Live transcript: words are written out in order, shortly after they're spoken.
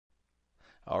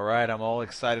All right, I'm all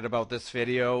excited about this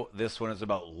video. This one is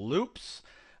about loops.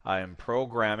 I am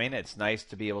programming. It's nice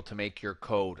to be able to make your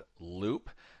code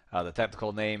loop. The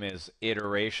technical name is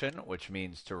iteration, which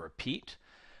means to repeat.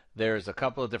 There's a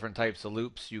couple of different types of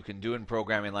loops you can do in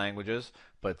programming languages,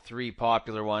 but three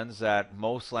popular ones that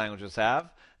most languages have.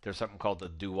 There's something called the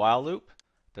do-while loop,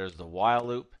 there's the while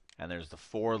loop, and there's the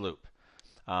for loop.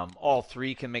 All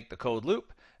three can make the code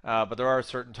loop, but there are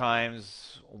certain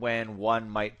times when one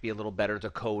might be a little better to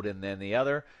code in than the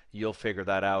other. You'll figure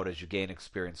that out as you gain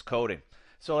experience coding.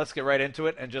 So let's get right into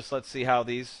it and just let's see how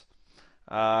these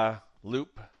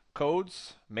loop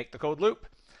codes make the code loop.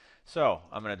 So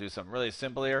I'm going to do something really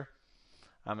simple here.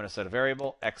 I'm going to set a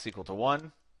variable x equal to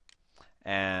 1.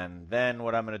 And then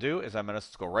what I'm going to do is I'm going to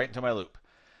go right into my loop.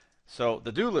 So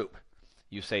the do loop,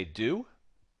 you say do.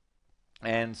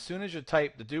 And as soon as you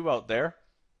type the do out there,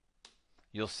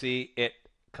 you'll see it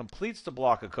completes the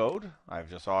block of code. I've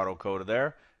just auto-coded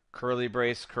there. Curly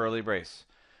brace, curly brace.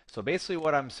 So basically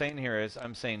what I'm saying here is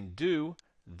I'm saying do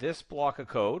this block of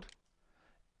code,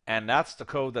 and that's the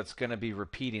code that's going to be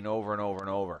repeating over and over and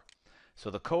over. So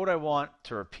the code I want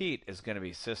to repeat is going to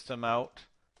be system out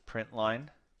println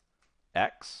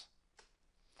x.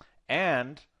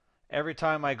 And every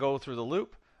time I go through the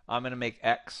loop, I'm going to make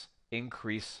x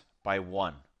increase by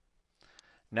 1.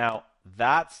 Now,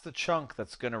 that's the chunk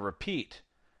that's going to repeat.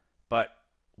 But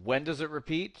when does it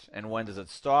repeat and when does it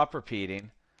stop repeating?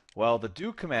 Well, the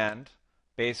do command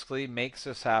basically makes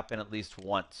this happen at least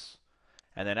once.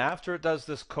 And then after it does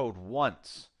this code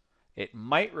once, it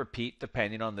might repeat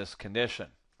depending on this condition.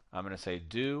 I'm going to say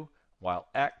do while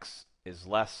x is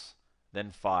less than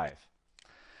 5.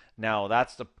 Now,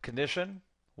 that's the condition,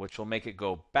 which will make it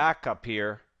go back up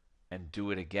here and do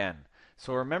it again.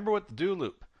 So remember with the do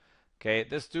loop. Okay,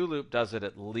 this do loop does it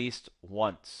at least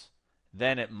once.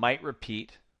 Then it might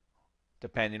repeat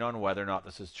depending on whether or not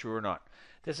this is true or not.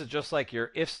 This is just like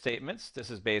your if statements.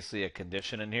 This is basically a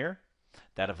condition in here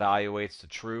that evaluates to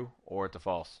true or to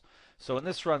false. So when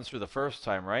this runs through the first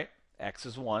time, right, x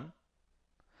is 1,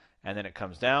 and then it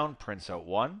comes down, prints out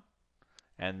 1,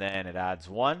 and then it adds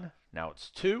 1, now it's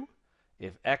 2.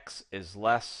 If x is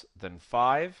less than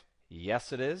 5,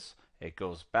 yes it is, it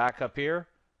goes back up here,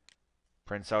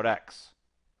 prints out x.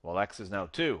 Well, x is now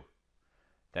 2.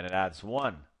 Then it adds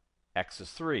 1. X is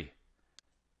 3.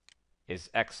 Is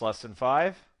x less than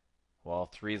 5? Well,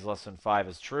 3 is less than 5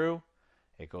 is true.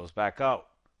 It goes back out.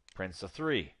 Prints a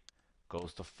 3.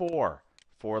 Goes to 4.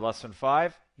 4 less than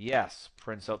 5? Yes.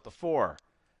 Prints out the 4.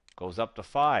 Goes up to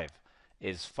 5.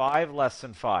 Is 5 less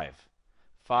than 5?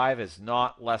 5 is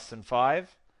not less than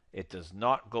 5. It does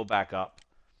not go back up.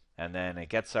 And then it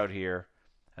gets out here,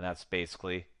 and that's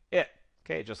basically it.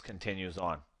 Okay, it just continues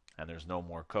on, and there's no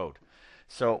more code.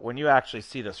 So when you actually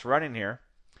see this running here,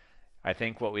 I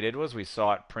think what we did was we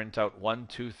saw it print out 1,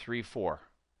 2, 3, 4.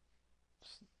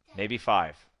 Maybe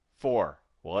 5. 4.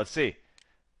 Well, let's see.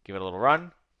 Give it a little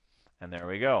run, and there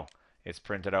we go. It's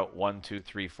printed out 1, 2,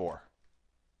 3, 4.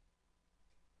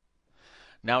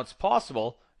 Now it's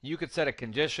possible you could set a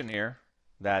condition here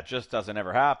that just doesn't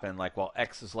ever happen, like, well,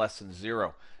 x is less than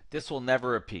 0. This will never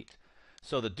repeat.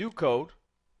 So the do code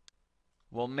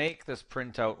will make this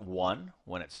print out 1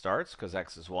 when it starts, because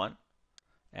x is 1.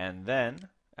 And then,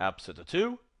 opposite to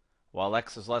 2, while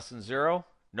x is less than 0,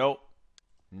 nope,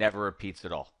 never repeats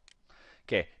at all.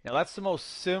 Okay, now that's the most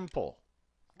simple,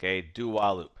 okay, do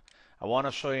while loop. I want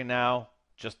to show you now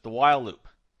just the while loop,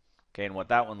 okay, and what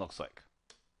that one looks like.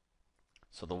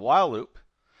 So the while loop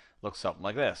looks something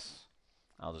like this.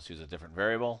 I'll just use a different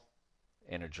variable,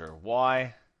 integer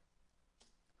y.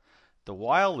 The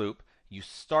while loop, you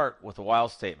start with a while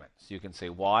statement. So you can say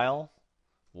while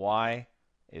y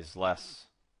is less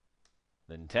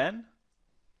than 10.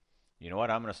 You know what?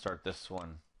 I'm going to start this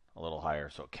one a little higher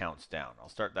so it counts down. I'll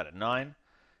start that at 9.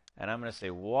 And I'm going to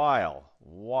say while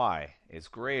y is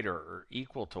greater or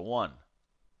equal to 1,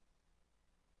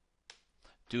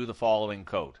 do the following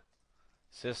code.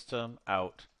 System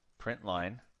out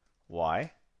println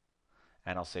y.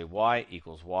 And I'll say y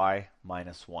equals y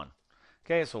minus 1.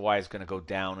 Okay, so y is going to go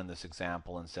down in this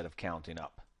example instead of counting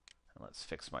up. And let's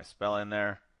fix my spelling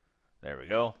there. There we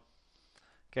go.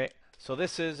 Okay, so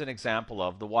this is an example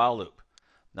of the while loop.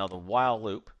 Now the while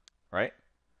loop, right,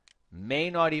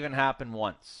 may not even happen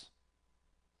once.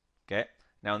 Okay,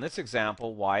 now in this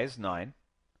example, y is 9.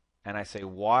 And I say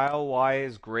while y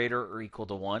is greater or equal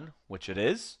to 1, which it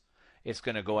is, it's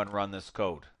going to go and run this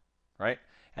code, right?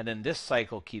 And then this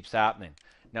cycle keeps happening.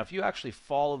 Now if you actually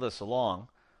follow this along,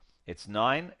 it's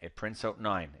 9, it prints out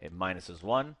 9. It minuses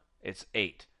 1, it's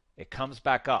 8. It comes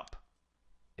back up.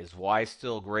 Is y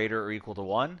still greater or equal to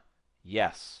 1?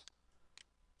 Yes.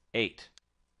 8.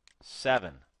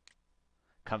 7.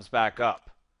 Comes back up.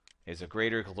 Is it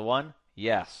greater or equal to 1?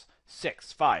 Yes.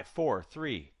 6, 5, 4,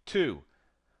 3, 2,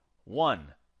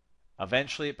 1.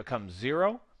 Eventually it becomes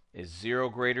 0. Is 0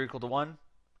 greater or equal to 1?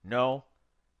 No.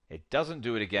 It doesn't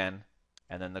do it again.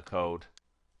 And then the code,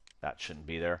 that shouldn't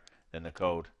be there, then the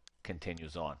code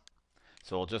continues on.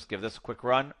 So we'll just give this a quick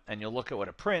run, and you'll look at what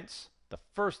it prints. The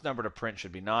first number to print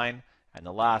should be 9, and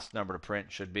the last number to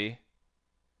print should be,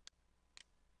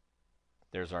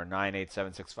 there's our 9, 8,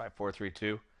 7, 6, 5, 4, 3,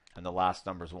 2, and the last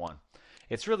number is 1.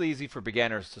 It's really easy for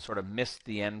beginners to sort of miss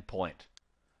the end point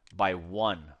by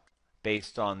 1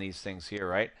 based on these things here,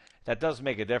 right? That does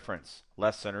make a difference.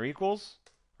 Less than or equals,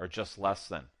 or just less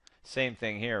than. Same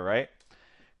thing here, right?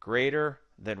 Greater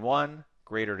than 1,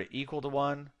 greater to equal to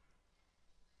 1,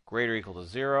 greater or equal to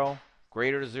 0,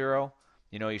 greater to 0.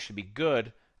 You know, you should be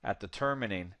good at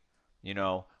determining, you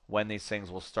know, when these things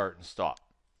will start and stop.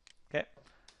 Okay?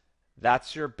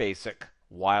 That's your basic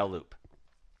while loop.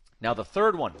 Now the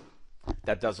third one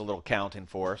that does a little counting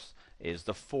for us is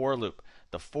the for loop.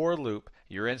 The for loop,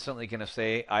 you're instantly going to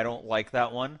say, I don't like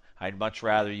that one. I'd much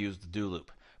rather use the do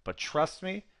loop. But trust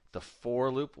me, the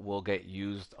for loop will get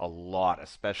used a lot,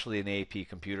 especially in the AP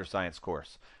Computer Science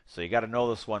course. So you got to know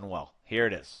this one well. Here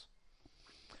it is.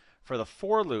 For the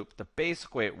for loop, the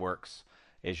basic way it works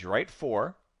is you write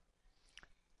for,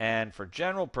 and for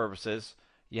general purposes,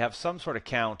 you have some sort of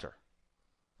counter.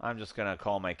 I'm just going to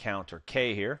call my counter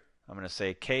k here. I'm going to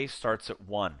say k starts at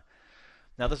 1.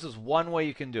 Now this is one way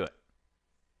you can do it.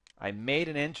 I made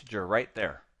an integer right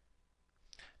there.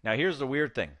 Now here's the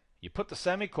weird thing. You put the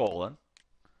semicolon,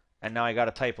 and now I got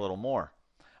to type a little more.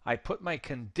 I put my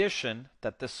condition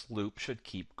that this loop should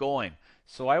keep going.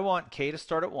 So I want k to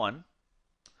start at 1,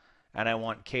 and I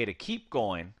want k to keep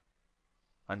going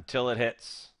until it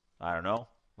hits, I don't know,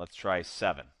 let's try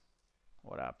 7.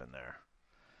 What happened there?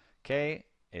 K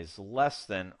is less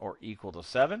than or equal to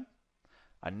 7.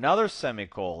 Another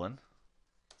semicolon.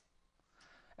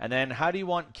 And then how do you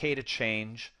want k to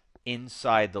change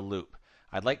inside the loop?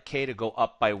 I'd like k to go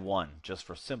up by 1, just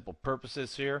for simple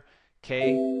purposes here.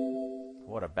 K,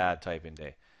 what a bad typing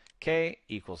day. K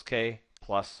equals k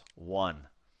plus 1.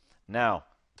 Now,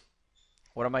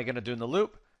 what am I going to do in the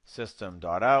loop?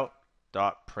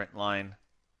 System.out.println.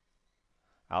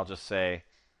 I'll just say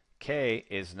k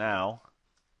is now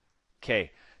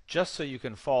k, just so you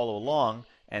can follow along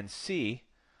and see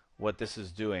what this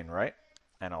is doing, right?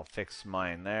 And I'll fix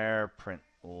mine there, print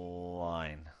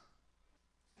line.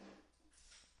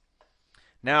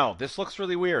 Now, this looks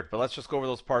really weird, but let's just go over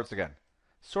those parts again.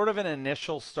 Sort of an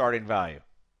initial starting value.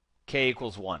 K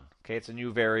equals 1. Okay, it's a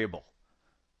new variable.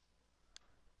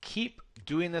 Keep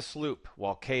doing this loop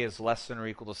while k is less than or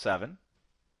equal to 7.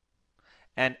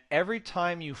 And every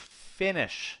time you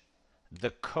finish the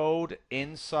code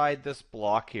inside this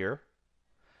block here,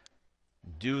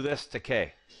 do this to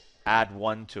k. Add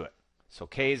 1 to it. So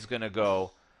k is going to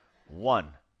go 1,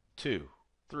 2,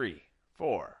 3,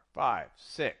 4, 5,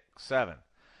 6, 7.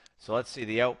 So let's see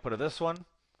the output of this one.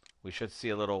 We should see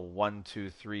a little 1,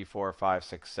 2, 3, 4, 5,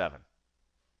 6, 7.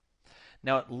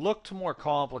 Now it looked more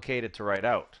complicated to write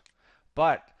out,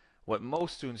 but what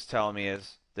most students tell me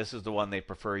is this is the one they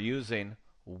prefer using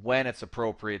when it's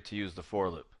appropriate to use the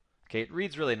for loop. Okay, it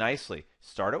reads really nicely.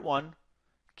 Start at 1,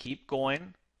 keep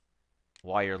going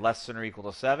while you're less than or equal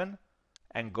to 7,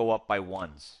 and go up by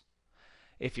 1s.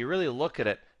 If you really look at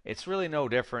it, it's really no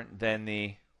different than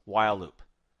the while loop.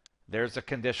 There's a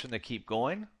condition to keep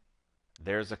going.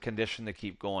 There's a condition to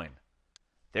keep going.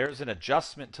 There's an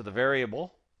adjustment to the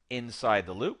variable inside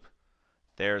the loop.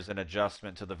 There's an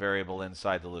adjustment to the variable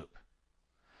inside the loop.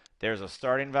 There's a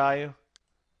starting value.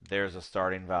 There's a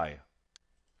starting value.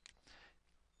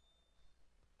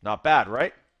 Not bad,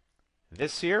 right?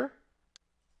 This here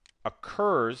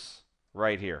occurs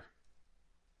right here.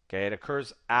 Okay, it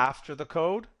occurs after the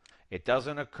code. It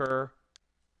doesn't occur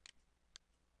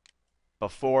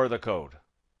before the code.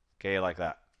 Okay, like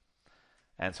that.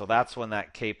 And so that's when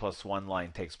that k plus 1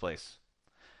 line takes place.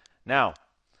 Now,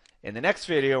 in the next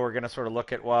video, we're going to sort of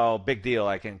look at, well, big deal.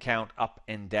 I can count up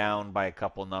and down by a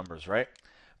couple numbers, right?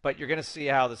 But you're going to see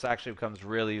how this actually becomes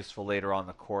really useful later on in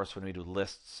the course when we do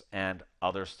lists and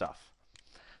other stuff.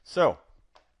 So,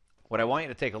 what I want you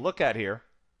to take a look at here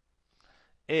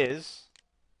is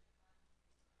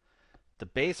the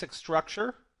basic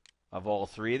structure of all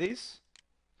three of these.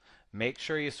 Make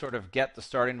sure you sort of get the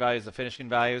starting values, the finishing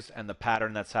values, and the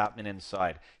pattern that's happening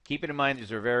inside. Keep in mind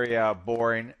these are very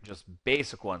boring, just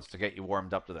basic ones to get you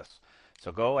warmed up to this.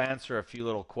 So go answer a few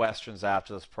little questions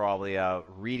after this, probably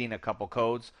reading a couple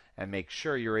codes, and make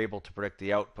sure you're able to predict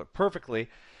the output perfectly.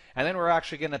 And then we're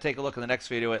actually going to take a look in the next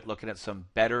video at looking at some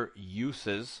better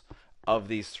uses of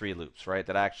these three loops, right?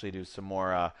 That actually do some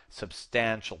more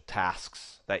substantial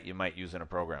tasks that you might use in a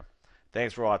program.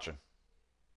 Thanks for watching.